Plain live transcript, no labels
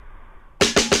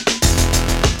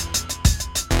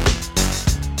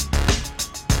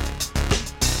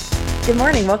Good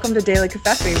morning. Welcome to Daily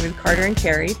Caffeine with Carter and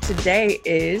Carrie. Today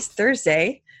is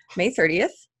Thursday, May 30th,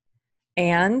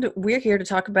 and we're here to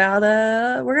talk about,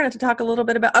 we're going to talk a little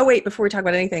bit about, before we talk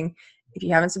about anything, if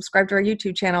you haven't subscribed to our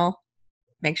YouTube channel,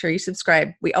 make sure you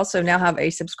subscribe. We also now have a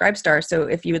subscribe star, so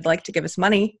if you would like to give us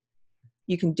money,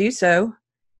 you can do so,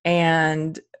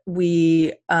 and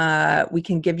we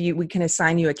can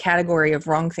assign you a category of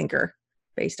wrong thinker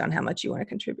based on how much you want to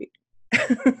contribute.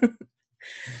 Anyway,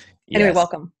 Yes.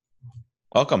 welcome.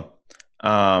 Welcome.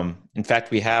 In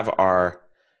fact, we have our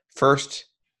first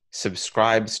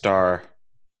subscribe star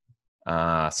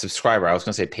subscriber. I was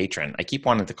going to say patron. I keep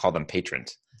wanting to call them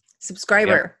patrons.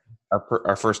 Subscriber.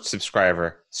 Our first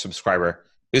subscriber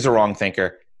is a wrong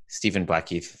thinker, Stephen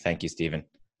Blackheath. Thank you, Stephen.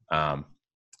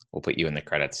 We'll put you in the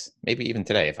credits, maybe even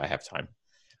today if I have time.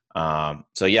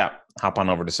 So yeah, hop on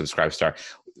over to Subscribe Star.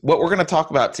 What we're going to talk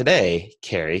about today,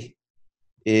 Carrie,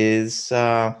 is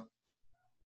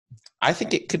I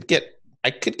think it could get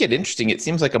interesting. It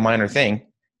seems like a minor thing.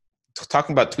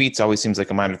 Talking about tweets always seems like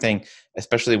a minor thing,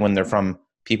 especially when they're from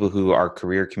people who are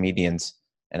career comedians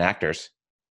and actors.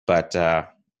 But do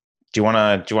you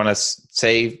want to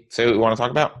say what we want to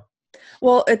talk about?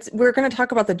 Well, we're going to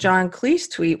talk about the John Cleese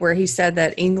tweet where he said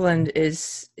that England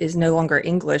is no longer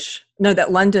English. No,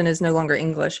 that London is no longer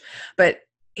English. But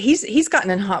he's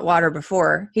gotten in hot water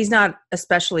before. He's not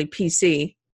especially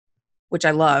PC, which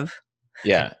I love.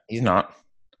 Yeah, he's not.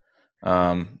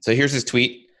 So here's his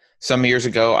tweet. Some years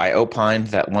ago, I opined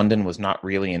that London was not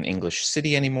really an English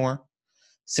city anymore.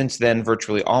 Since then,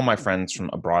 virtually all my friends from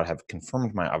abroad have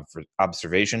confirmed my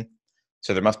observation,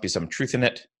 so there must be some truth in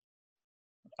it.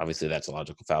 Obviously, that's a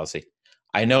logical fallacy.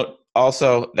 I note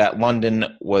also that London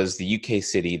was the UK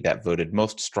city that voted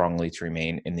most strongly to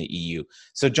remain in the EU.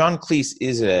 So John Cleese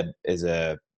is a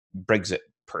Brexit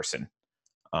person.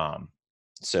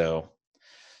 So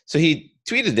he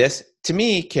tweeted this. To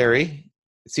me, Carrie,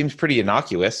 it seems pretty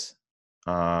innocuous.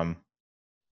 Yeah,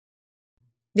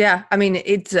 I mean,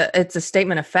 it's a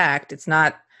statement of fact. It's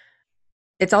not.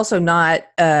 It's also not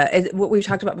what we've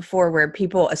talked about before, where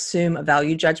people assume a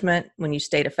value judgment when you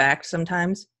state a fact.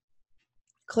 Sometimes,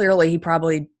 clearly, he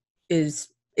probably is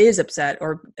upset,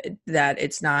 or that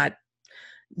it's not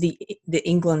the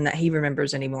England that he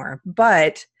remembers anymore.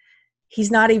 But he's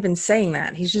not even saying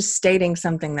that. He's just stating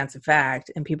something that's a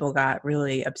fact, and people got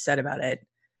really upset about it.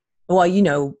 Well, you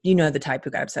know the type who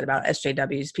got upset about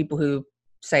SJWs, people who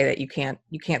say that you can't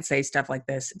say stuff like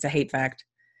this. It's a hate fact.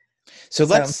 So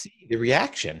let's see the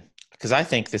reaction, because I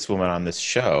think this woman on this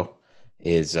show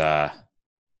is a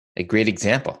great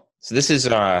example. So this is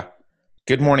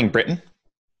Good Morning Britain.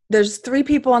 There's 3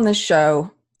 people on this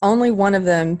show. Only one of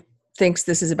them thinks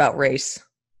this is about race.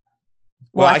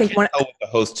 Well, I think can't tell what the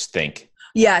hosts think.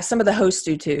 Yeah, some of the hosts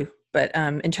do too, but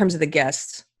in terms of the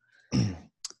guests.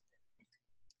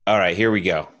 All right, here we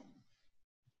go.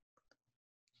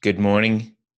 Good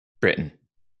morning, Britain.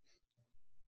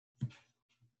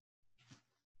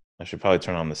 I should probably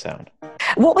turn on the sound.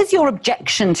 What was your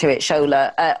objection to it,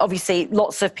 Shola? Obviously,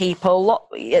 lots of people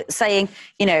saying,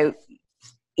 it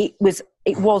was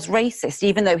racist,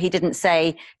 even though he didn't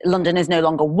say London is no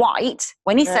longer white.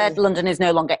 When he said London is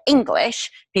no longer English,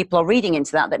 people are reading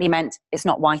into that he meant it's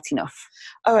not white enough.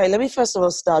 All right, let me first of all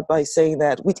start by saying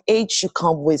that with age should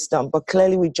come wisdom, but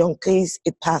clearly with John Cleese,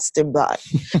 it passed him by.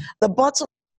 The bottom...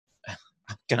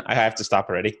 I have to stop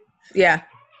already? Yeah.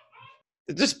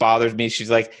 It just bothers me.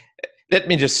 She's like, let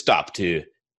me just stop to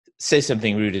say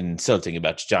something rude and insulting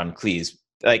about John Cleese.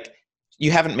 Like,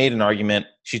 you haven't made an argument.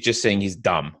 She's just saying he's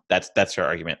dumb. That's her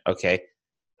argument. Okay.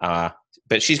 But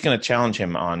she's going to challenge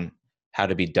him on how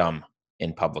to be dumb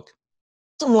in public.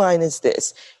 Bottom line is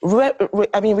this.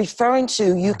 Referring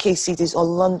to UK cities or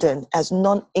London as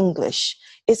non-English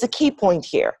is a key point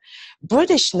here.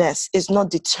 Britishness is not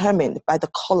determined by the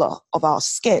color of our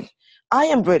skin. I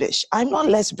am British. I'm not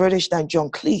less British than John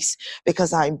Cleese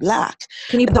because I'm black.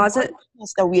 Can you pause it?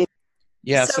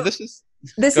 Yeah. So this is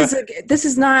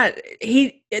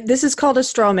called a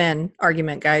straw man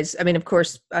argument, guys. I mean, of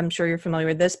course, I'm sure you're familiar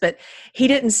with this, but he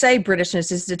didn't say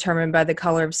Britishness is determined by the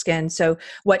color of skin. So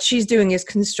what she's doing is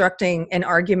constructing an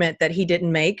argument that he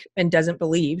didn't make and doesn't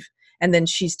believe, and then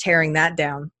she's tearing that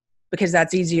down because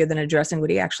that's easier than addressing what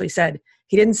he actually said.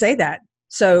 He didn't say that.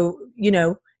 So,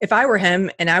 if I were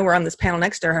him and I were on this panel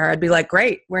next to her, I'd be like,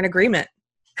 great, we're in agreement.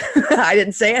 I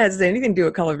didn't say it has anything to do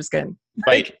with color of skin.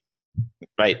 Right.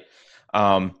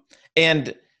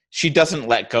 And she doesn't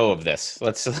let go of this.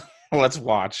 Let's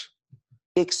watch.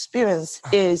 The experience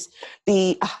is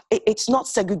it's not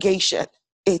segregation.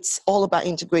 It's all about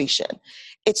integration.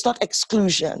 It's not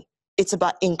exclusion. It's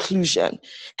about inclusion.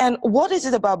 And what is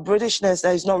it about Britishness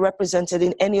that is not represented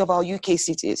in any of our UK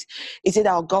cities? Is it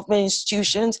our government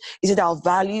institutions? Is it our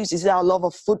values? Is it our love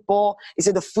of football? Is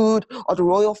it the food or the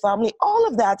royal family? All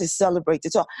of that is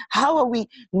celebrated. So how are we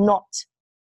not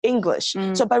English?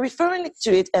 So by referring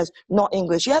to it as not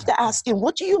English, you have to ask him,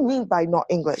 what do you mean by not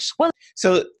English? Well,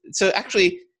 So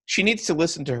actually, she needs to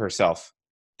listen to herself.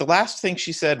 The last thing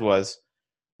she said was,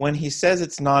 when he says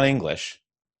it's not English,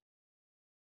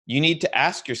 you need to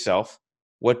ask yourself,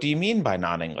 what do you mean by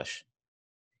not English?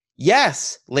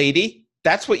 Yes, lady,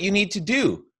 that's what you need to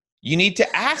do. You need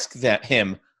to ask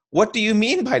him, what do you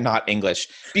mean by not English?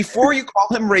 Before you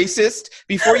call him racist,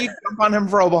 before you jump on him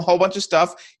for a whole bunch of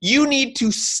stuff, you need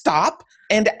to stop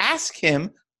and ask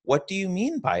him, what do you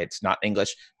mean by it's not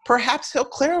English? Perhaps he'll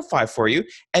clarify for you,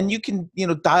 and you can,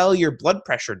 dial your blood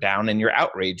pressure down and your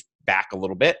outrage back a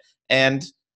little bit and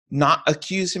not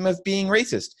accuse him of being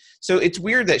racist. So it's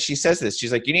weird that she says this.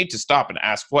 She's like, you need to stop and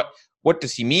ask, what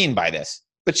does he mean by this?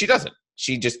 But she doesn't.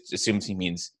 She just assumes he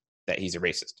means that he's a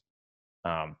racist.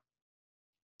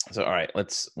 So, all right,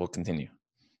 we'll continue.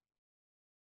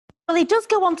 Well, he does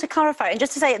go on to clarify, and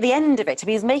just to say at the end of it,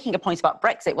 he was making a point about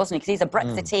Brexit, wasn't he? Because he's a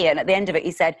Brexiteer, and at the end of it,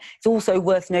 he said it's also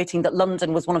worth noting that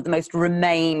London was one of the most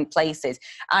Remain places,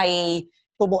 i.e.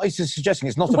 But what he's suggesting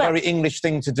is not a very English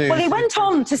thing to do. Well, he went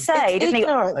on to say, didn't he?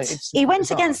 He went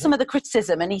bizarre, against some of the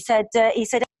criticism, and he said.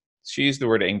 She used the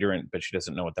word ignorant, but she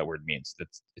doesn't know what that word means.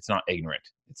 It's not ignorant.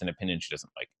 It's an opinion she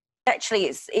doesn't like. Actually,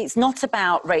 it's not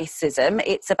about racism,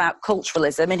 it's about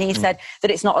culturalism. And he said that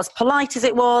it's not as polite as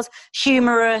it was,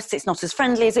 humorous, it's not as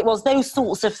friendly as it was, those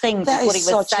sorts of things. That is what he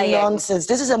was such saying. Nonsense.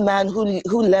 This is a man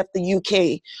who left the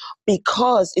UK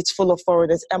because it's full of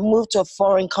foreigners and moved to a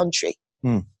foreign country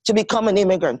to become an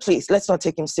immigrant. Please, let's not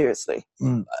take him seriously.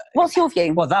 What's your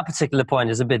view? Well, that particular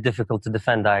point is a bit difficult to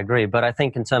defend, I agree. But I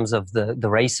think in terms of the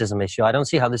racism issue, I don't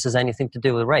see how this has anything to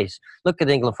do with race. Look at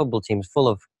the England football teams full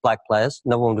of black players.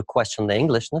 No one would question their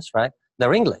Englishness, right?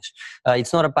 They're English.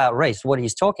 It's not about race. What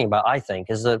he's talking about, I think,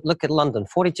 is that look at London.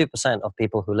 42% of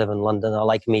people who live in London are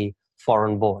like me,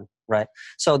 foreign born, right?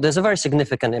 So there's a very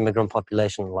significant immigrant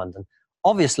population in London.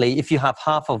 Obviously, if you have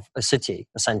half of a city,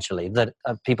 essentially, that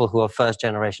are people who are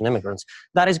first-generation immigrants,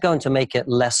 that is going to make it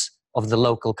less of the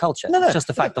local culture. It's just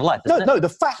a fact of life, isn't it? No, the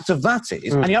fact of that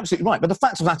is, and you're absolutely right, but the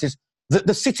fact of that is that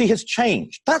the city has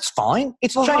changed. That's fine.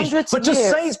 It's changed. But to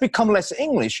say it's become less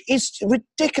English is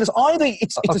ridiculous. Either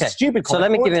it's a stupid comment, so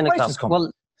let me give you an example.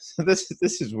 Well, so this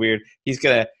is weird.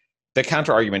 The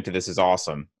counter-argument to this is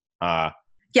awesome.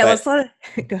 Let's let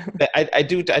it go. I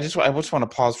just want to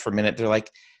pause for a minute.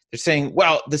 They're saying,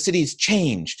 well, the city's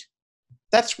changed.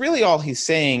 That's really all he's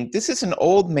saying. This is an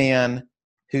old man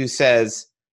who says,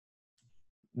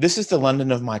 this is the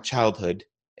London of my childhood.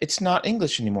 It's not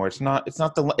English anymore. It's not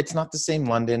the same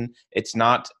London. It's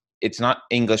not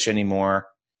English anymore.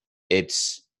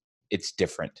 It's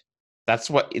different.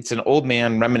 It's an old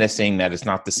man reminiscing that it's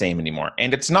not the same anymore.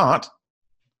 And it's not.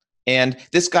 And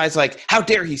this guy's like, how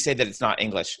dare he say that it's not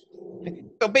English?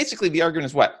 So basically the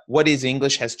argument is what is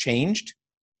English has changed?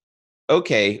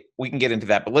 Okay, we can get into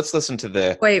that, but let's listen to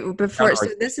the... Wait, before... So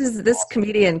this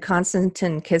comedian,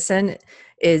 Konstantin Kisin,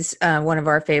 is one of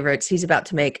our favorites. He's about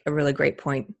to make a really great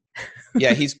point.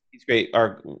 Yeah, he's great.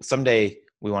 Someday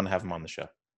we want to have him on the show,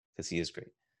 because he is great.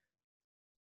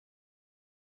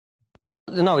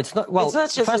 No, it's not. Well,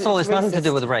 first of all, it's nothing to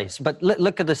do with race. But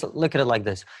look at this. Look at it like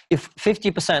this. If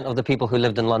 50% of the people who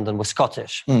lived in London were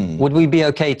Scottish, would we be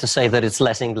okay to say that it's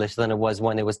less English than it was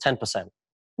when it was 10%?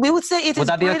 We would say it is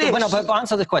British. Okay? But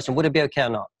answer the question. Would it be okay or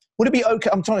not? Would it be okay?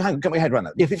 I'm trying to get my head around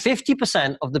that. If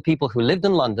 50% of the people who lived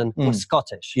in London were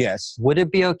Scottish, yes, would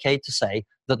it be okay to say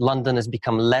that London has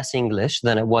become less English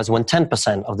than it was when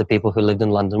 10% of the people who lived in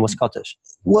London were Scottish?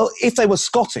 Well, if they were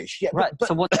Scottish, yeah. Right.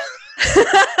 So what?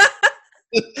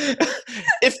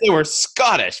 If they were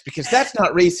Scottish, because that's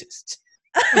not racist.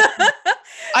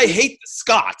 I hate the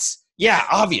Scots. Yeah,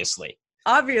 obviously.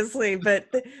 Obviously,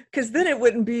 but because then it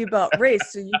wouldn't be about race.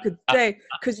 So you could say,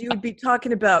 because you would be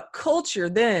talking about culture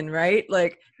then, right?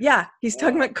 Like, yeah, he's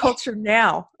talking about culture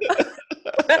now.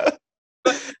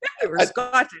 We're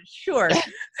Scottish, sure.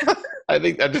 I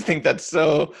just think that's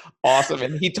so awesome.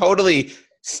 And he totally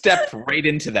stepped right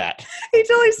into that. He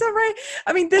totally stepped right.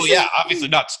 I mean, this obviously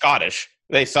not Scottish.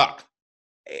 They suck.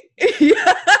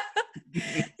 Yeah.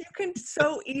 You can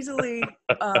so easily,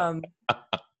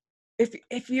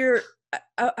 if you're,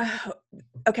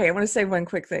 okay, I want to say one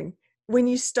quick thing. When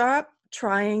you stop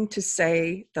trying to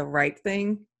say the right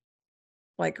thing,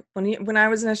 Like when I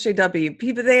was in SJW,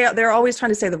 people they're always trying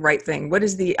to say the right thing. What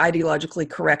is the ideologically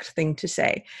correct thing to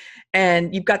say?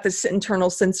 And you've got this internal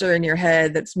sensor in your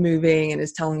head that's moving and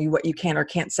is telling you what you can or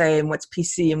can't say and what's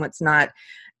PC and what's not.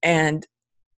 And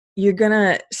you're going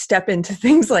to step into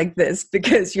things like this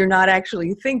because you're not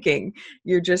actually thinking.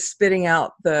 You're just spitting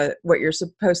out what you're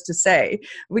supposed to say.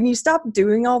 When you stop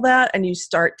doing all that and you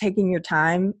start taking your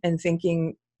time and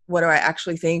thinking, what do I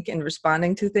actually think, and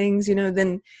responding to things,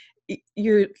 then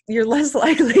you're less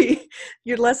likely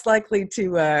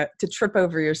to trip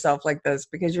over yourself like this,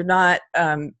 because you're not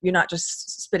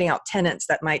just spitting out tenets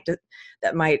that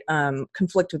might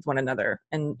conflict with one another,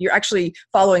 and you're actually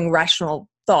following rational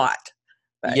thought.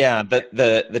 But, yeah,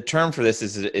 the term for this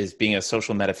is being a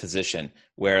social metaphysician,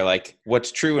 where like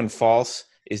what's true and false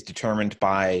is determined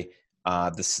by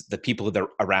the people that are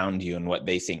around you and what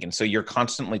they think, and so you're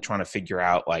constantly trying to figure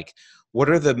out like what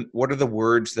are the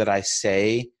words that I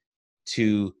say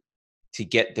to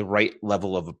get the right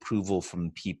level of approval from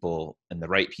people and the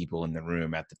right people in the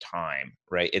room at the time,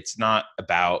 right? It's not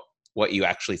about what you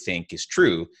actually think is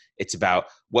true. It's about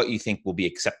what you think will be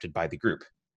accepted by the group.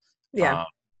 Yeah.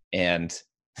 And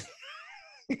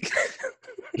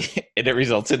it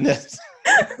results in this.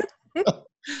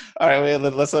 All right,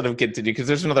 let's let him continue, because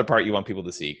there's another part you want people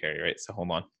to see, Carrie, right? So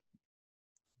hold on.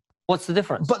 What's the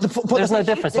difference? But there's no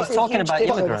difference. He's talking about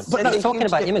immigrants. He's talking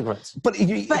about immigrants. But so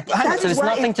it's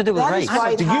nothing to do with race.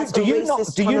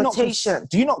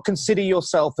 Do you not consider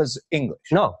yourself as English?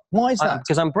 No. Why is that?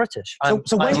 Because I'm British. I'm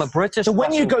a British. So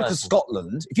when you go person. to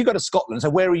Scotland, if you go to Scotland, so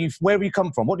where have you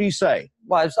come from? What do you say?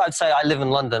 Well, I'd say I live in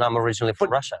London. I'm originally from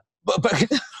Russia.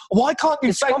 But why can't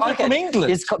you say I'm from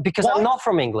England? Because I'm not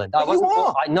from England. I wasn't.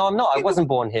 No, I'm not. I wasn't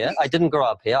born here. I didn't grow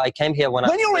up here. I came here when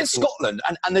you're in Scotland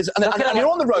and you're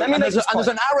on the road and there's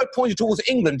an arrow pointed towards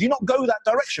England, do you not go that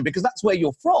direction because that's where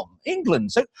you're from,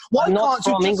 England? So why I'm can't not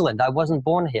you from England. I wasn't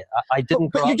born here. I didn't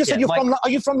grow up here. But you just said are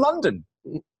you from London?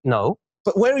 No.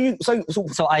 But where are you?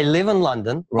 So I live in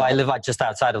London. Right. Well, I live just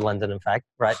outside of London, in fact,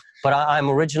 right? But I'm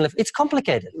originally. It's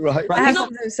complicated. Right. I have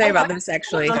something to say about this,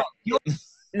 actually.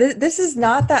 This is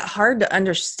not that hard to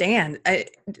understand.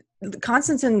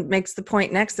 Constantine makes the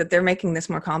point next that they're making this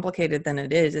more complicated than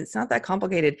it is. It's not that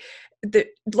complicated.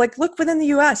 Like, look within the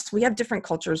U.S., we have different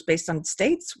cultures based on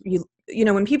states.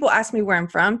 When people ask me where I'm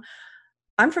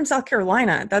from South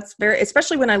Carolina. That's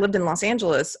especially when I lived in Los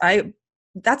Angeles.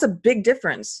 That's a big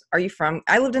difference.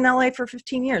 I lived in LA for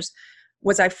 15 years.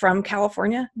 Was I from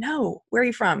California? No. Where are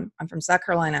you from? I'm from South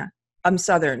Carolina. I'm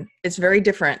Southern. It's very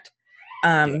different.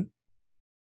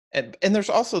 And there's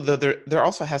also there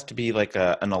also has to be like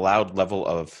an allowed level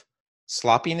of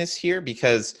sloppiness here,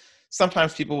 because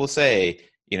sometimes people will say,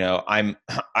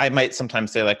 I might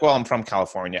sometimes say like, well, I'm from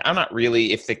California. I'm not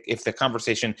really. If the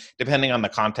conversation, depending on the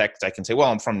context, I can say,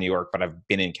 well, I'm from New York, but I've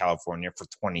been in California for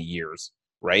 20 years,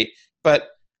 right? But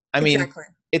I mean, exactly.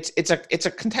 It's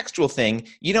a contextual thing.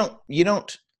 You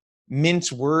don't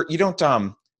mince word. You don't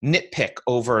nitpick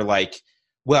over like,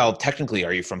 well, technically,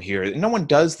 are you from here? No one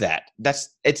does that.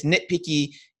 It's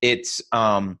nitpicky. It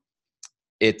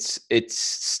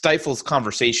stifles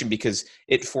conversation because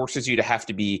it forces you to have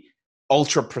to be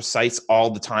ultra precise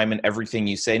all the time in everything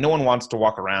you say. No one wants to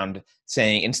walk around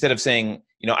saying, instead of saying,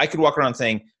 I could walk around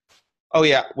saying, oh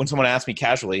yeah, when someone asks me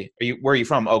casually, where are you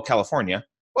from? Oh, California.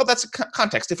 Well, that's a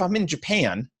context. If I'm in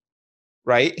Japan,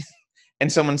 right,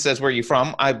 and someone says, where are you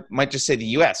from? I might just say the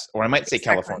U.S. or I might say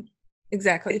California.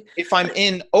 Exactly. If I'm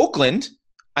in Oakland,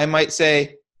 I might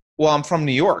say, well, I'm from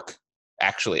New York.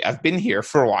 Actually, I've been here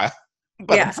for a while,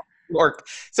 but I'm from New York.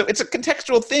 So it's a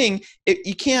contextual thing.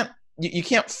 You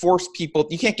can't force people.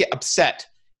 You can't get upset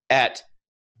at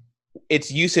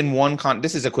its use in one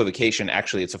this is equivocation.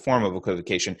 Actually, it's a form of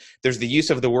equivocation. There's the use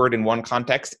of the word in one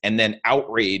context and then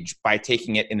outrage by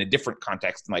taking it in a different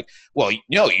context. And like, well,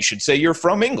 you should say you're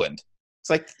from England. It's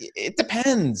like, it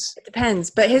depends. It depends.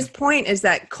 But his point is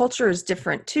that culture is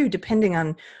different too, depending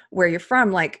on where you're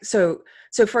from. Like, so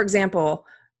for example,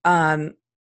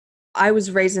 I was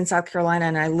raised in South Carolina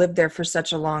and I lived there for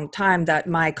such a long time that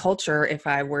my culture, if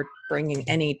I were bringing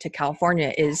any to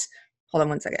California, is, hold on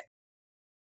one second.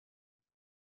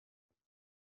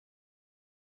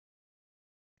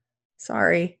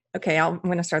 Sorry. Okay, I'm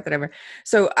going to start that over.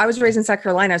 So I was raised in South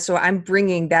Carolina, so I'm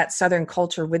bringing that Southern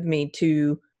culture with me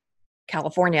to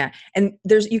California. And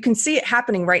you can see it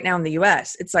happening right now in the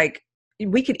US. It's like,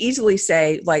 we could easily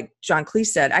say, like John Cleese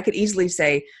said, I could easily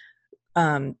say,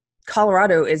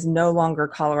 Colorado is no longer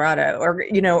Colorado,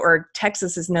 or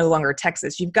Texas is no longer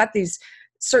Texas. You've got these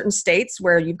certain states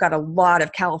where you've got a lot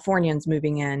of Californians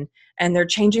moving in and they're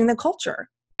changing the culture.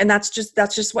 And that's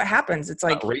just what happens. It's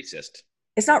like not racist.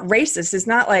 It's not racist. It's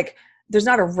not like there's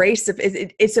not a race of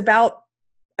it's about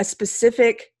a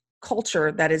specific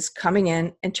culture that is coming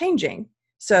in and changing.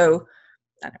 So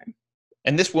I don't know.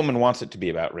 And this woman wants it to be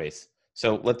about race.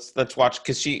 So let's watch,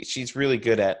 because she's really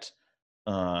good at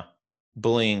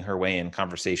bullying her way in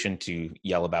conversation to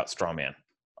yell about straw man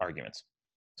arguments.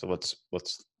 So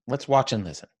let's watch and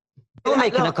listen. Let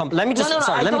me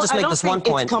just make this one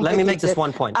point. Let me make this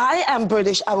one point. I am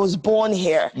British. I was born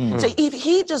here. So if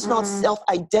he does not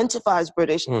self-identify as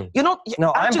British, you're not.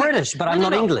 No, I'm British, but I'm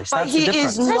not English. But That's he the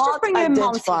difference. is Let's not just bring in Monty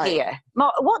identified. here.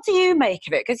 What do you make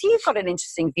of it? Because you've got an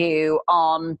interesting view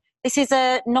on this. Is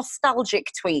a nostalgic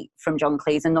tweet from John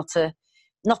Cleese and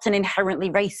not an inherently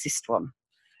racist one.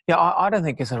 Yeah, I don't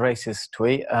think it's a racist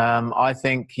tweet. I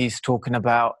think he's talking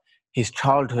about his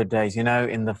childhood days, in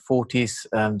the 40s,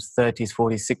 30s, 40s,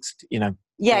 60s, 40s,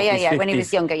 Yeah, 50s. when he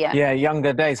was younger, yeah. Yeah,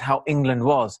 younger days, how England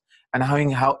was and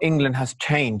how England has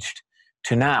changed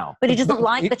to now. But he doesn't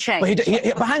like the change.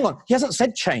 But hang on, he hasn't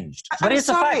said changed. But it's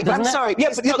a fact, I'm isn't it? sorry.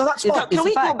 Yeah, but that's fine. Can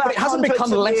we go back? But it hasn't become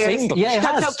hundreds of less years? English. Yeah, it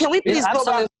has. Can we please go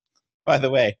back? By the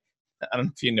way, I don't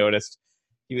know if you noticed,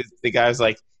 the guy was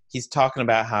like, he's talking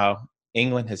about how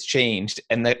England has changed,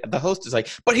 and the host is like,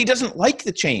 but he doesn't like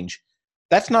the change.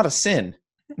 That's not a sin.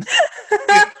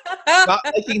 Not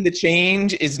liking the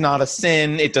change is not a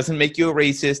sin. It doesn't make you a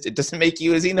racist. It doesn't make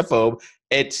you a xenophobe.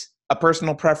 It's a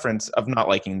personal preference of not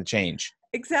liking the change.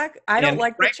 Exactly. I don't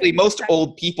like frankly, the change. most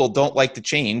old people don't like the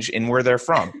change in where they're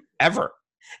from, ever.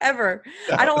 Ever.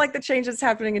 I don't like the change that's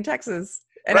happening in Texas.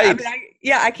 And Right.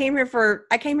 I came here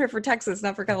for Texas,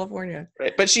 not for California.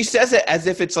 Right. But she says it as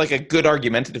if it's like a good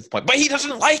argumentative point. But he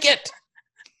doesn't like it.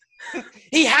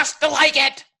 He has to like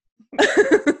it.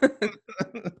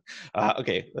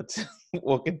 Okay,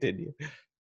 we'll continue.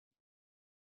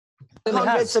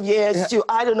 Hundreds of years to,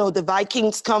 I don't know, the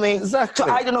Vikings coming, Exactly.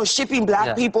 to, I don't know, shipping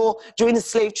black people during the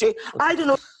slave trade. I don't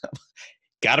know.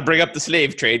 Got to bring up the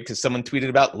slave trade because someone tweeted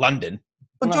about London.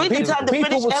 During the time the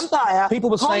British Empire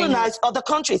colonized other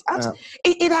countries.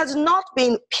 It has not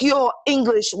been pure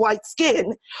English white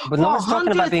skin. But no one's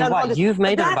talking about being white. You've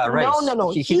made it about race.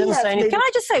 No. He didn't say anything. Can I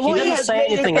just say what He didn't say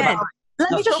anything about.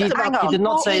 Let me just hang on. He did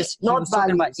not say he was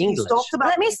talking about English.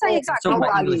 Let me say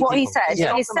exactly what he said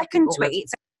in his second tweet.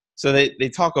 So they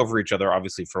talk over each other,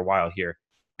 obviously, for a while here.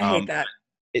 I hate that.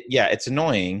 It's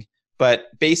annoying. But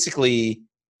basically,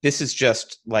 this is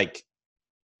just like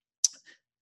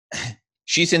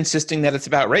she's insisting that it's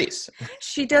about race.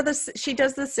 She does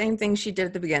the same thing she did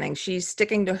at the beginning. She's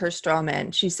sticking to her straw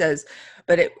man. She says,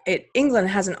 but England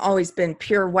hasn't always been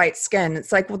pure white skin.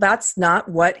 It's like, well, that's not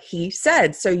what he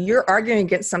said. So you're arguing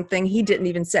against something he didn't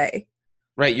even say.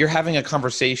 Right. You're having a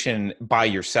conversation by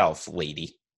yourself,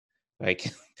 lady.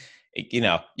 Like,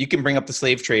 you can bring up the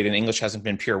slave trade and English hasn't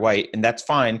been pure white, and that's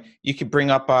fine. You could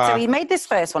bring up. So he made this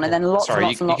first one, and then lots and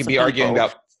lots you of could be arguing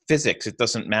about physics. It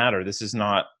doesn't matter. That's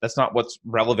not what's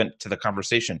relevant to the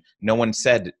conversation. No one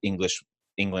said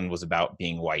England was about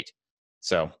being white.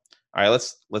 So, all right,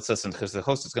 let's listen because the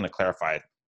host is going to clarify it.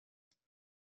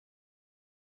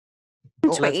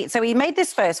 Tweet. So he made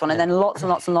this first one, and then lots and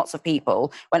lots and lots of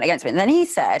people went against it. And then he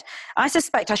said, I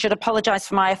suspect I should apologize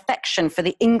for my affection for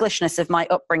the Englishness of my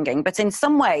upbringing, but in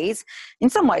some ways,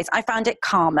 I found it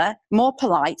calmer, more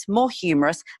polite, more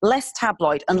humorous, less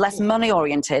tabloid, and less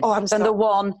money-oriented than the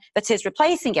one that is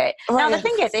replacing it. Right. Now, the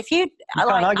thing is, if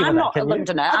I'm not a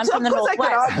Londoner, I'm from the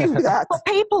Northwest. But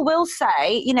people will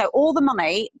say, all the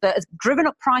money that has driven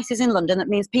up prices in London, that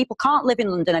means people can't live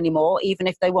in London anymore, even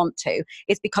if they want to.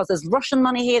 It's because there's Russian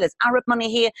money here, there's Arab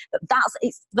money here, but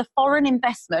it's the foreign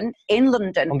investment in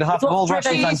London. On behalf of all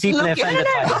Russians, I'm deeply offended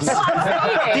by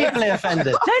this. Deeply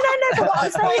offended. No, but what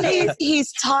I'm saying is...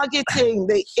 He's targeting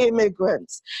the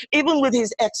immigrants. Even with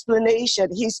his explanation,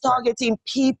 he's targeting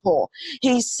people.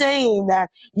 He's saying that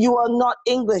you are not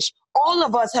English. All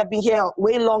of us have been here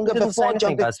way longer before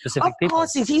John. Of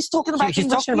course, he's talking about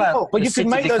English people. But you could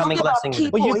make those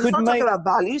people. He's not talking about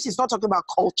values. He's not talking about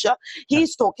culture.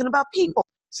 He's talking about people.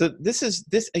 So this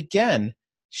again,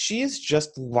 she is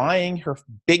just lying her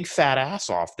big fat ass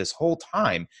off this whole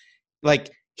time.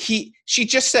 Like she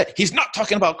just said, he's not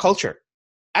talking about culture.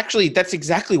 Actually, that's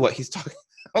exactly what he's talking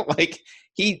about. Like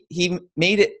he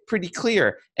made it pretty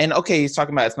clear. And okay, he's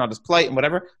talking about it's not as polite and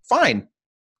whatever. Fine.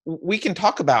 We can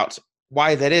talk about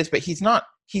why that is, but he's not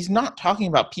talking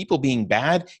about people being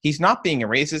bad. He's not being a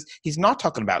racist. He's not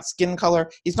talking about skin color.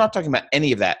 He's not talking about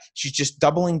any of that. She's just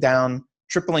doubling down,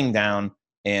 tripling down.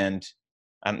 And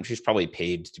she's probably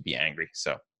paid to be angry.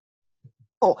 So,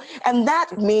 and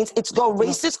that means it's got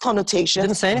racist connotations.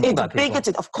 Didn't say anything about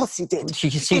bigoted. People. Of course he did. She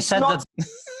said that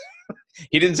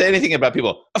he didn't say anything about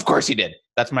people. Of course he did.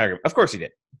 That's my argument. Of course he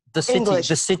did. The city English.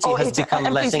 has become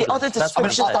less English. The other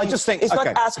descriptions I just think it's not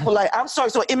as polite. I'm sorry.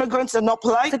 So immigrants are not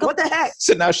polite. What the heck?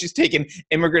 So now she's taken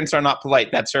immigrants are not polite.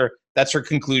 That's her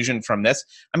conclusion from this.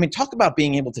 I mean, talk about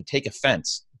being able to take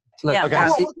offense. Look, Yeah. okay.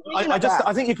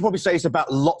 I think you could probably say it's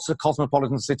about lots of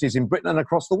cosmopolitan cities in Britain and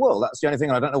across the world. That's the only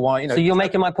thing. I don't know why. So you're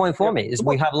making my point for me. Is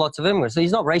we have lots of immigrants. So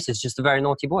he's not racist, just a very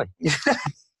naughty boy.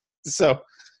 So,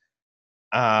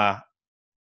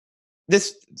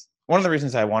 this one of the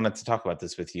reasons I wanted to talk about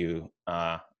this with you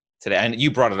today, and you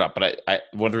brought it up, but I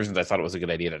one of the reasons I thought it was a good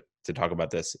idea to talk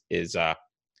about this is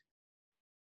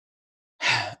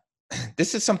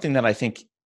this is something that I think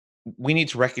we need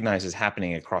to recognize is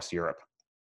happening across Europe.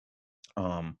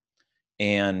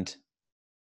 And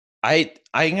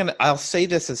I'll say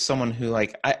this as someone who I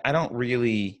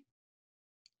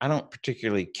don't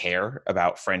particularly care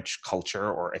about French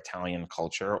culture or Italian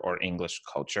culture or English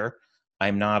culture.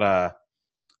 I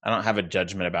don't have a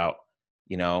judgment about,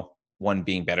 one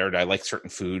being better. I like certain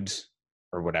foods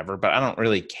or whatever, but I don't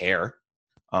really care.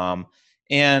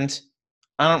 And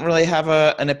I don't really have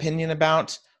an opinion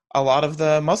about a lot of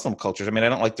the Muslim cultures. I mean, I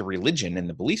don't like the religion and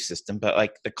the belief system, but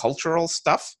like the cultural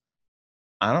stuff,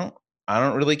 I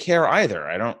don't really care either.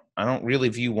 I don't really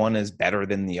view one as better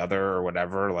than the other or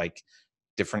whatever, like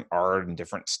different art and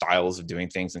different styles of doing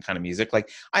things and kind of music. Like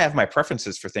I have my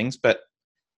preferences for things, but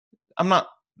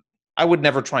I would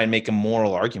never try and make a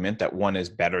moral argument that one is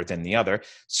better than the other.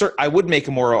 I would make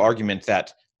a moral argument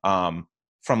that from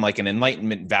like an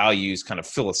Enlightenment values kind of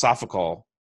philosophical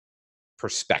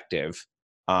perspective,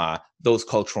 those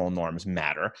cultural norms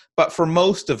matter. But for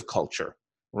most of culture,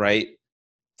 right,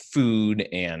 food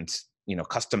and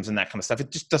customs and that kind of stuff,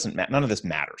 it just doesn't matter. None of this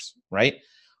matters, right?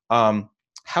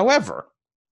 However,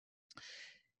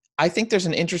 I think there's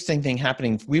an interesting thing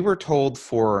happening. We were told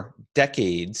for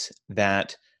decades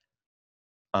that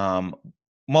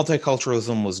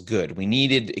multiculturalism was good. We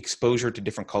needed exposure to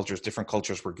different cultures. Different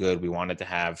cultures were good. We wanted to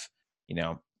have,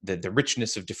 the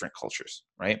richness of different cultures,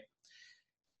 right?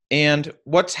 And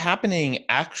what's happening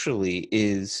actually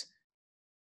is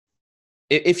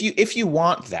if you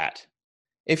want that,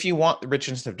 if you want the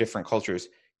richness of different cultures,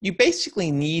 you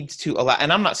basically need to allow,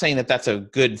 and I'm not saying that that's a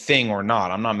good thing or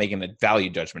not. I'm not making a value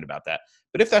judgment about that.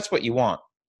 But if that's what you want,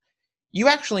 you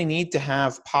actually need to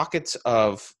have pockets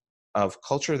of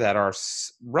culture that are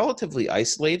relatively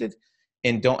isolated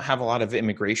and don't have a lot of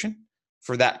immigration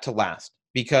for that to last.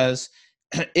 Because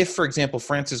if, for example,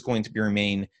 France is going to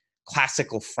remain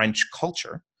classical French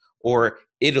culture, or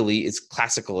Italy is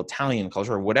classical Italian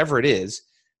culture, or whatever it is,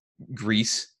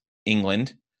 Greece,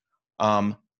 England,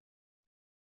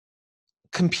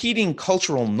 competing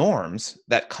cultural norms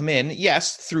that come in,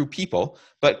 yes, through people,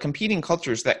 but competing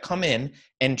cultures that come in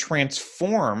and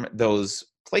transform those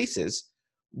places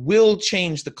will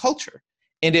change the culture.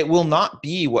 And it will not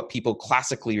be what people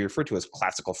classically refer to as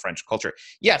classical French culture.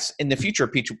 Yes, in the future,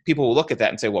 people will look at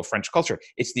that and say, well, French culture,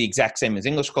 it's the exact same as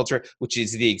English culture, which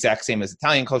is the exact same as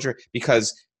Italian culture,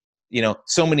 because,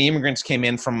 so many immigrants came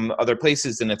in from other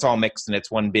places and it's all mixed and it's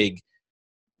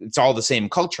it's all the same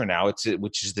culture now,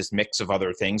 which is this mix of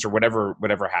other things or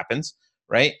whatever happens,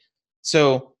 right?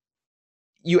 So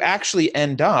you actually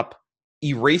end up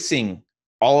erasing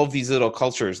all of these little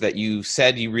cultures that you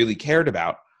said you really cared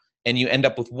about, and you end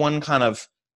up with one kind of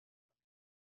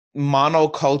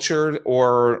monoculture,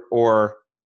 or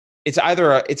it's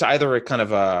either a kind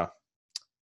of a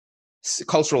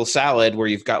cultural salad where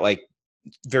you've got like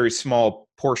very small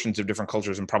portions of different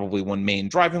cultures and probably one main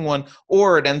driving one,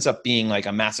 or it ends up being like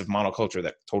a massive monoculture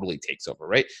that totally takes over,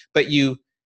 right? But you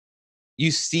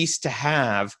cease to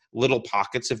have little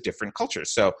pockets of different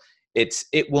cultures. So it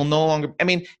will no longer, I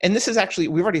mean, and this is actually,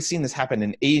 we've already seen this happen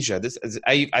in Asia.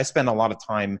 I spend a lot of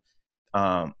time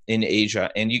in Asia,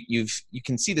 and you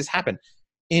can see this happen.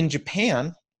 In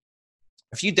Japan,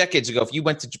 a few decades ago, if you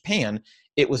went to Japan,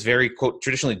 it was very, quote,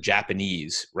 traditionally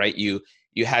Japanese, right? You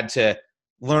had to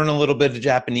learn a little bit of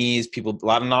Japanese.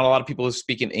 Not a lot of people who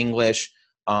speak in English.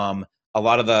 A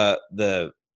lot of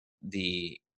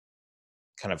the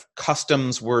kind of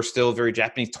customs were still very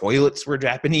Japanese. Toilets were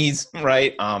Japanese,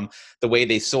 right? The way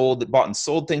they bought and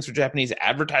sold things were Japanese.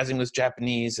 Advertising was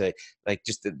Japanese. Like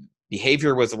just the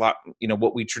behavior was a lot,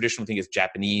 what we traditionally think is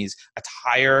Japanese.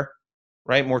 Attire,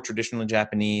 right? More traditionally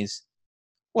Japanese.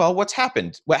 Well, what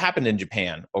happened in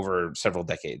Japan over several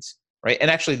decades, right?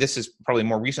 And actually, this is probably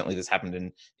more recently this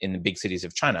happened in the big cities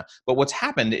of China. But what's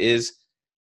happened is,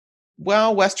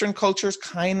 well, Western cultures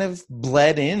kind of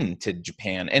bled into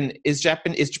Japan. And is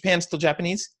Japan still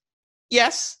Japanese?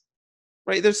 Yes,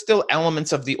 right? There's still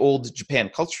elements of the old Japan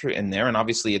culture in there. And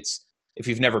obviously, if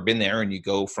you've never been there and you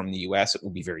go from the US, it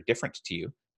will be very different to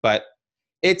you. But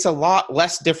it's a lot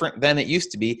less different than it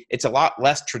used to be. It's a lot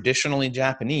less traditionally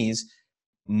Japanese.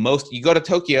 You go to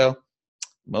Tokyo,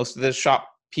 most of the shop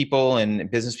people and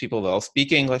business people, they'll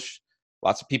speak English.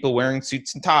 Lots of people wearing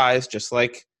suits and ties, just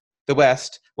like the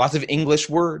West. Lots of English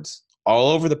words all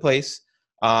over the place.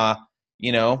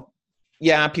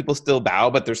 People still bow,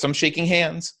 but there's some shaking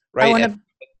hands, right?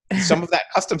 Some of that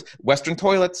customs, Western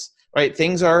toilets, right?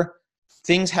 Things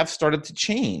have started to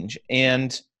change,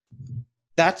 and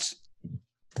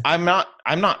I'm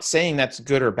not saying that's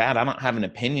good or bad. I don't have an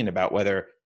opinion about whether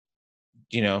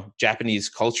Japanese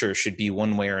culture should be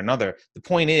one way or another. The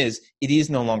point is, it is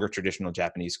no longer traditional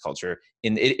Japanese culture.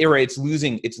 It's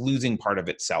losing part of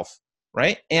itself,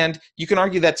 right? And you can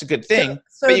argue that's a good thing,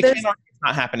 but you can't argue it's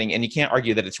not happening, and you can't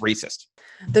argue that it's racist.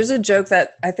 There's a joke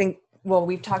that I think,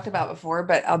 we've talked about before,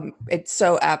 but it's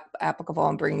so applicable.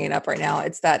 I'm bringing it up right now.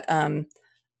 It's that, and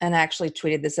I actually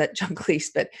tweeted this at John Cleese,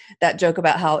 but that joke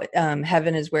about how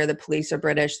heaven is where the police are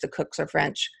British, the cooks are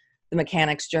French, the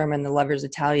mechanics German, the lovers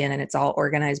Italian, and it's all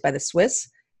organized by the Swiss.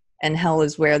 And hell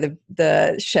is where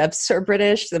the chefs are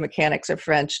British, the mechanics are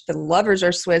French, the lovers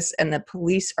are Swiss, and the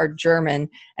police are German,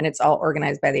 and it's all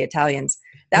organized by the Italians.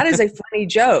 That is a funny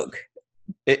joke.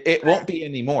 It won't be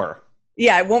anymore.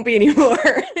 Yeah, it won't be anymore.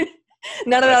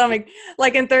 None of that.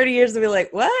 Like in 30 years, they'll be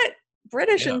like, what?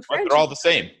 British and French? They're all the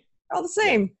same. All the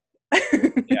same.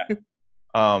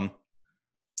 Yeah.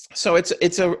 So it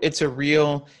is a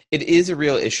real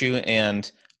issue,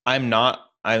 and I'm not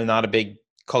a big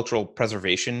cultural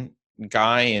preservation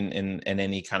guy in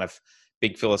any kind of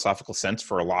big philosophical sense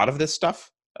for a lot of this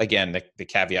stuff. Again, the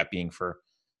caveat being for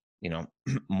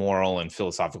moral and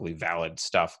philosophically valid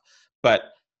stuff, but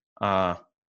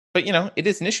it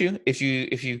is an issue if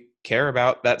you care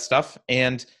about that stuff,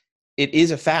 and it is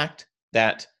a fact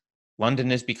that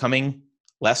London is becoming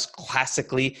less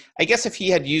classically. I guess if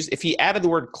he added the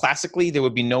word classically, there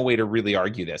would be no way to really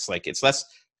argue this. Like, it's less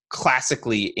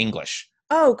classically English.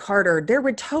 Oh, Carter, there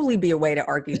would totally be a way to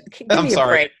argue. I'm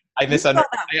sorry.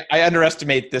 I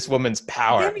underestimate this woman's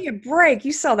power. Give me a break.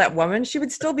 You saw that woman. She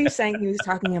would still be saying he was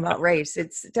talking about race.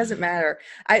 It doesn't matter.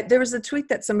 There was a tweet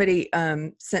that somebody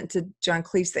sent to John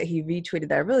Cleese that he retweeted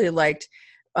that I really liked.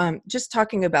 Just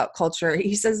talking about culture.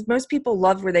 He says, most people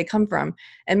love where they come from,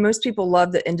 and most people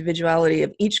love the individuality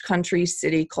of each country,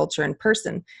 city, culture, and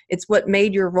person. It's what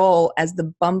made your role as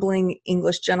the bumbling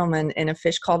English gentleman in A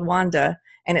Fish Called Wanda,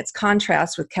 and its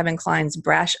contrast with Kevin Kline's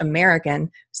brash American,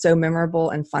 so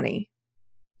memorable and funny.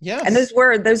 Yes. And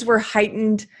those were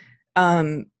heightened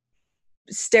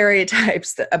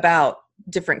stereotypes about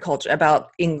different culture,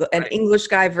 about an English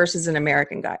guy versus an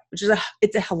American guy, which is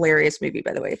it's a hilarious movie,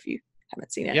 by the way, if you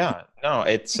haven't seen it. Yeah, no,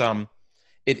 it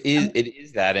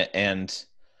is that, and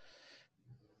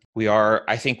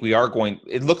I think we are going,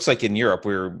 it looks like in Europe,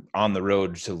 we're on the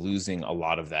road to losing a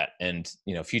lot of that. And,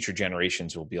 future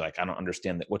generations will be like, I don't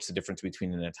understand that. What's the difference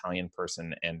between an Italian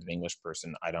person and an English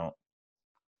person?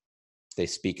 They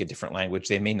speak a different language.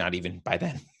 They may not even by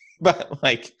then, but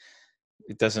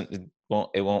it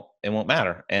won't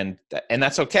matter. And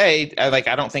that's okay.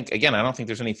 I don't think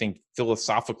there's anything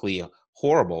philosophically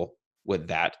horrible with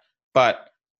that, but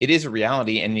it is a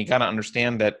reality. And you got to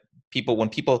understand that when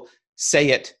people say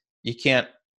it, you can't,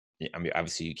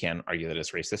 obviously you can argue that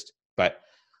it's racist, but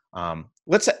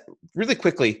let's really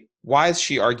quickly, why is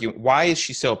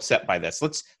she so upset by this?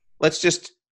 Let's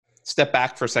just step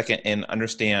back for a second and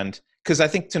understand, because I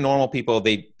think to normal people,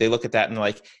 they look at that and they're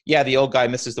like, yeah, the old guy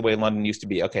misses the way London used to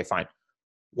be. Okay, fine.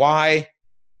 Why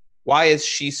is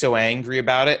she so angry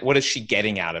about it? What is she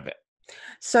getting out of it?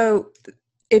 So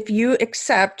if you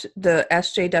accept the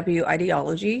SJW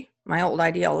ideology, my old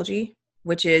ideology,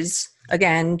 which is,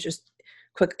 again, just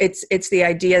quick, it's the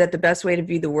idea that the best way to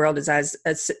view the world is as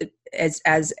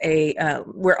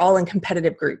we're all in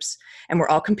competitive groups, and we're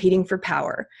all competing for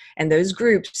power, and those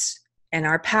groups and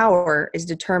our power is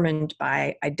determined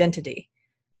by identity.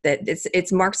 That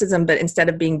it's Marxism, but instead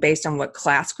of being based on what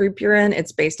class group you're in,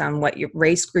 it's based on what your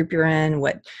race group you're in,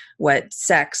 what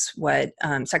sex, what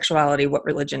sexuality, what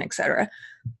religion, etc.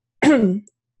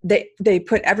 They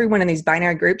put everyone in these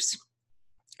binary groups.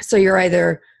 So you're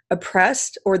either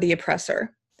oppressed or the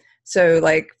oppressor. So,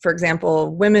 like, for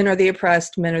example, women are the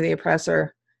oppressed, men are the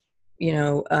oppressor,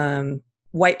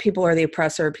 white people are the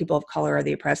oppressor, people of color are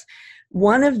the oppressed.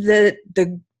 One of the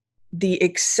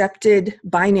accepted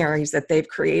binaries that they've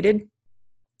created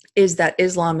is that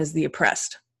Islam is the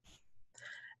oppressed.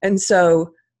 And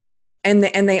so, and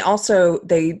they also,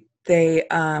 they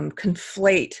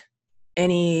conflate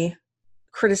any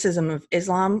criticism of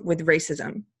Islam with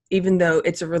racism, even though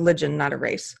it's a religion, not a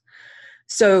race.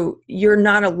 So you're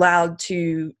not allowed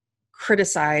to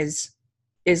criticize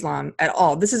Islam at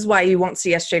all. This is why you won't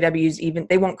see SJWs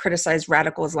they won't criticize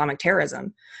radical Islamic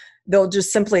terrorism. They'll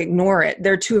just simply ignore it.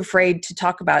 They're too afraid to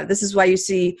talk about it. This is why you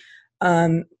see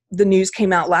the news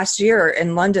came out last year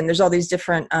in London. There's all these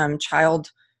different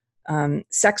child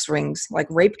sex rings, like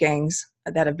rape gangs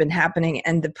that have been happening.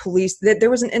 And the police, there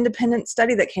was an independent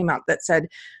study that came out that said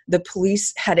the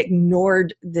police had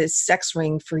ignored this sex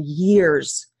ring for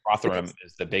years. Rotherham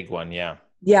is the big one, yeah.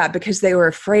 Yeah, because they were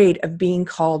afraid of being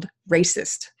called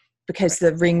racist because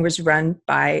the ring was run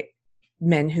by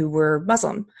men who were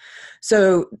Muslim.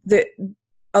 So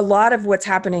a lot of what's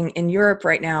happening in Europe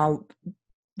right now,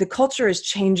 the culture is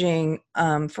changing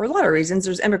for a lot of reasons.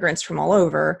 There's immigrants from all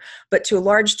over, but to a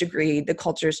large degree, the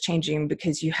culture is changing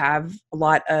because you have a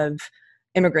lot of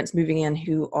immigrants moving in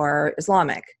who are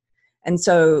Islamic. And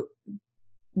so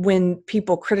when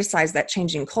people criticize that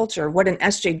changing culture, what an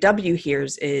SJW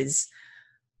hears is,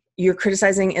 you're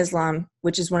criticizing Islam,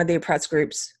 which is one of the oppressed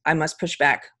groups. I must push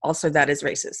back. Also, that is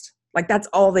racist. Like, that's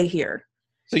all they hear.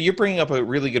 So you're bringing up a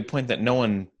really good point that no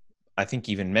one, I think,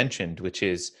 even mentioned, which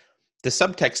is the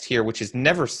subtext here, which is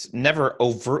never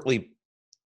overtly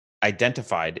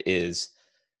identified, is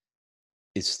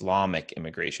Islamic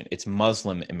immigration. It's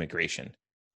Muslim immigration.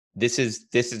 This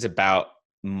is about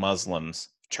Muslims,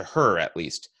 to her at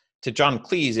least. To John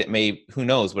Cleese, it may, who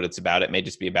knows what it's about. It may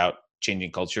just be about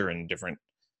changing culture and different.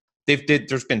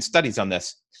 There's been studies on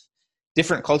this.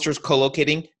 Different cultures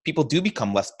co-locating, people do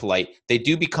become less polite. They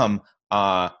do become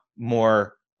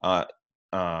more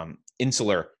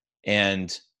insular,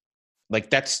 and like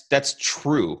that's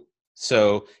true.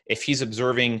 So if he's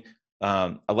observing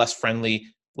a less friendly,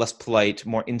 less polite,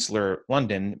 more insular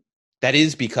London, that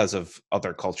is because of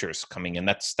other cultures coming in.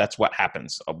 That's what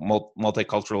happens.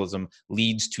 Multiculturalism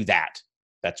leads to that.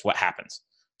 That's what happens.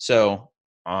 So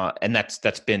and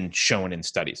that's been shown in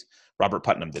studies. Robert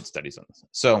Putnam did studies on this.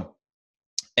 So,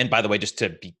 and by the way, just to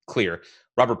be clear,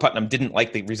 Robert Putnam didn't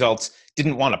like the results,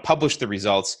 didn't want to publish the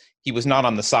results. He was not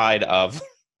on the side of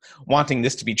wanting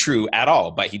this to be true at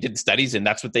all, but he did studies and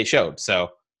that's what they showed. So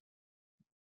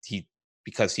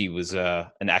because he was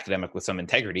an academic with some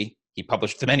integrity, he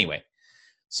published them anyway.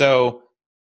 So,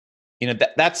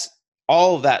 that's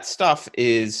all of that stuff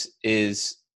is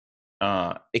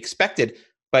expected,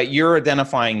 but you're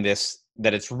identifying this,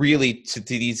 that it's really to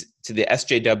the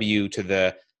SJW, to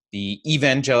the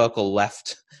evangelical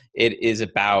left. It is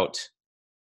about,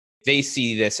 they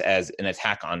see this as an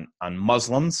attack on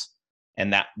Muslims,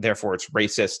 and that therefore it's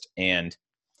racist. And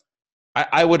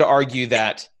I would argue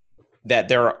that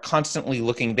they're constantly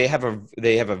looking. They have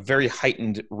a very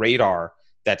heightened radar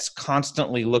that's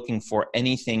constantly looking for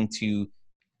any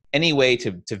way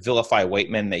to vilify white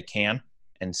men they can.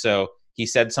 And so he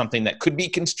said something that could be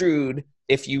construed,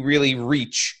 if you really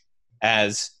reach,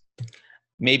 as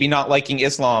maybe not liking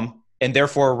Islam and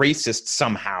therefore racist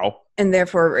somehow. And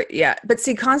therefore, yeah. But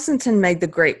see, Constantine made the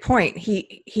great point.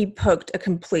 He poked a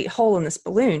complete hole in this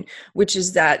balloon, which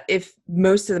is that if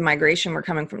most of the migration were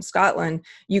coming from Scotland,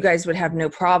 you guys would have no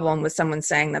problem with someone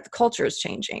saying that the culture is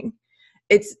changing.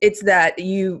 It's that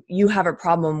you have a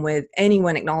problem with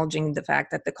anyone acknowledging the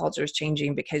fact that the culture is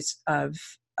changing because of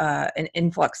an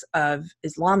influx of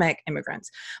Islamic immigrants.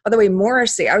 By the way,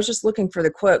 Morrissey, I was just looking for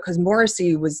the quote because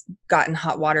Morrissey got in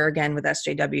hot water again with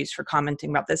SJWs for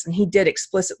commenting about this. And he did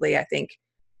explicitly, I think,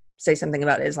 say something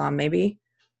about Islam, maybe.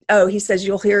 Oh, he says,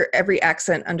 you'll hear every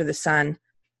accent under the sun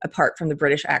apart from the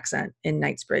British accent in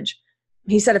Knightsbridge.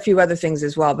 He said a few other things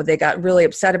as well, but they got really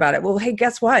upset about it. Well, hey,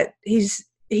 guess what? He's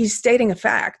stating a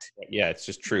fact. Yeah, it's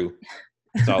just true.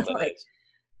 That's all that is.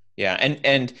 Yeah,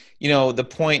 and the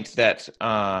point that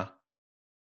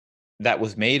that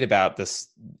was made about this,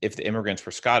 if the immigrants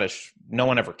were Scottish, no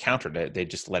one ever countered it. They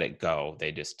just let it go.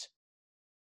 They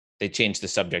changed the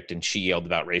subject, and she yelled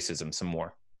about racism some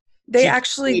more. They she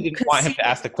actually didn't want him to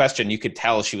ask the question. You could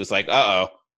tell she was like, "Uh-oh."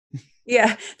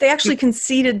 Yeah, they actually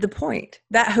conceded the point.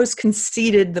 That host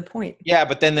conceded the point. Yeah,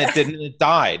 but then it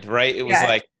died, right? It was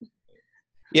like,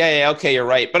 yeah, okay, you're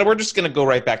right. But we're just going to go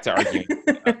right back to arguing.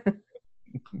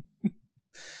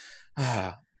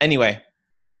 Anyway,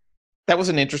 that was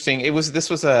an interesting.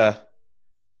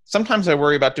 Sometimes I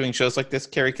worry about doing shows like this,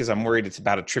 Carrie, because I'm worried it's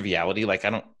about a triviality. Like, I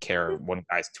don't care one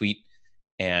guy's tweet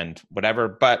and whatever,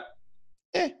 but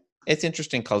it's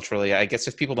interesting culturally. I guess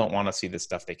if people don't want to see this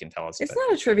stuff, they can tell us. It's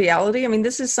not a triviality. I mean,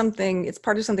 this is something, it's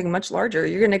part of something much larger.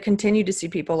 You're going to continue to see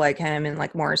people like him and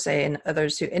like Morrissey and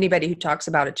others, anybody who talks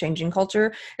about a changing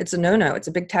culture. It's a no-no. It's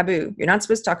a big taboo. You're not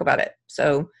supposed to talk about it.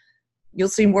 So you'll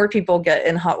see more people get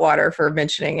in hot water for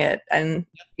mentioning it. And,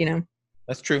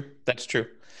 That's true.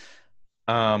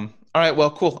 All right.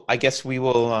 Well, cool. I guess we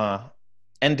will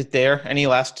end it there. Any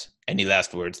last Any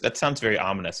last words? That sounds very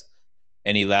ominous.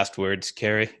 Any last words,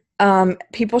 Carrie?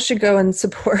 People should go and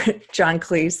support John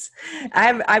Cleese.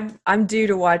 I'm due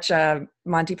to watch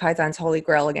Monty Python's Holy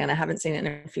Grail again. I haven't seen it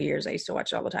in a few years. I used to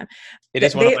watch it all the time. It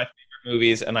is one of my favorite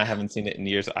movies, and I haven't seen it in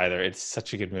years either. It's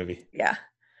such a good movie. Yeah.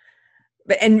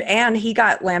 But and he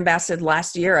got lambasted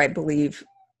last year, I believe.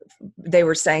 They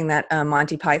were saying that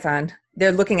Monty Python,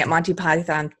 they're looking at Monty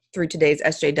Python through today's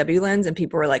SJW lens, and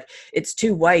people were like, it's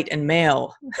too white and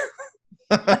male.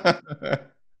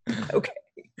 Okay.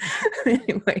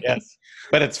 Anyway. Yes,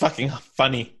 but it's fucking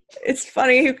funny. It's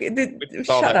funny.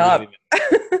 Shut up.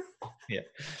 Yeah.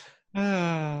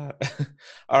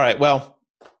 All right. Well,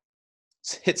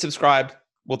 hit subscribe.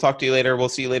 We'll talk to you later. We'll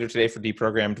see you later today for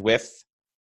Deprogrammed with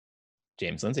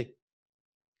James Lindsay.